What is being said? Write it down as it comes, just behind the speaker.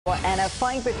And a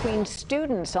fight between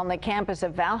students on the campus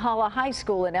of Valhalla High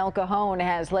School in El Cajon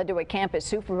has led to a campus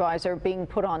supervisor being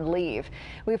put on leave.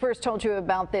 We first told you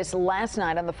about this last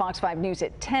night on the Fox 5 News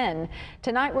at 10.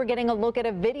 Tonight we're getting a look at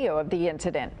a video of the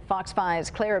incident. Fox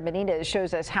 5's Clara Benitez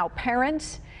shows us how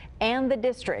parents and the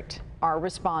district are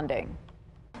responding.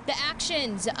 The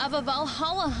actions of a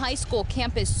Valhalla High School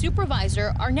campus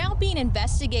supervisor are now being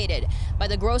investigated by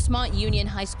the Grossmont Union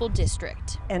High School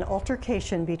District. An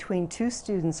altercation between two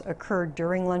students occurred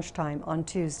during lunchtime on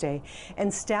Tuesday,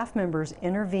 and staff members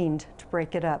intervened to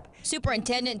break it up.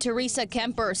 Superintendent Teresa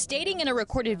Kemper stating in a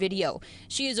recorded video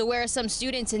she is aware some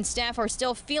students and staff are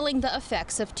still feeling the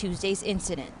effects of Tuesday's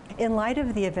incident. In light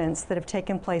of the events that have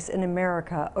taken place in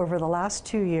America over the last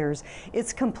 2 years,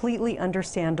 it's completely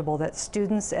understandable that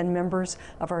students and members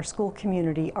of our school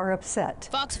community are upset.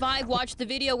 Fox 5 watched the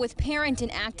video with parent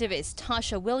and activist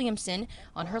Tasha Williamson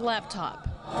on her laptop.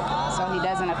 So he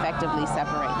doesn't effectively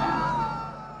separate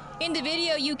them. In the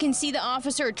video, you can see the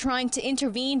officer trying to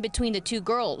intervene between the two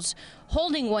girls,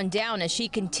 holding one down as she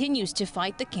continues to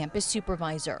fight the campus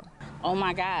supervisor. Oh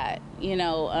my God,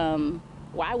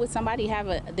 why would somebody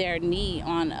have their knee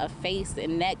on a face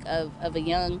and neck of a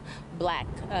young black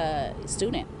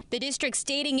student? The district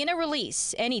stating in a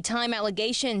release, anytime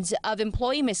allegations of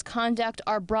employee misconduct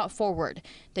are brought forward,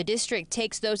 the district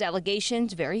takes those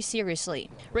allegations very seriously.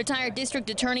 Retired district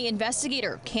attorney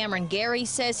investigator Cameron Gary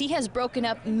says he has broken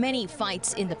up many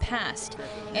fights in the past.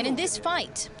 And in this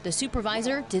fight, the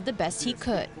supervisor did the best he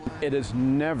could. It is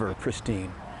never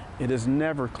pristine. It is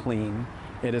never clean.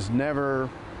 It is never,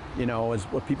 is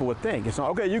what people would think. It's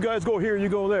not, okay, you guys go here, you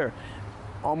go there.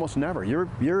 Almost never.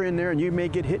 You're in there and you may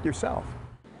get hit yourself.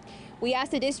 We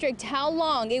asked the district how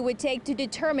long it would take to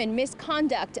determine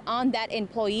misconduct on that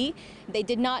employee. They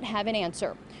did not have an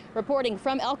answer. Reporting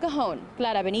from El Cajon,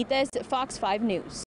 Clara Benitez, Fox 5 News.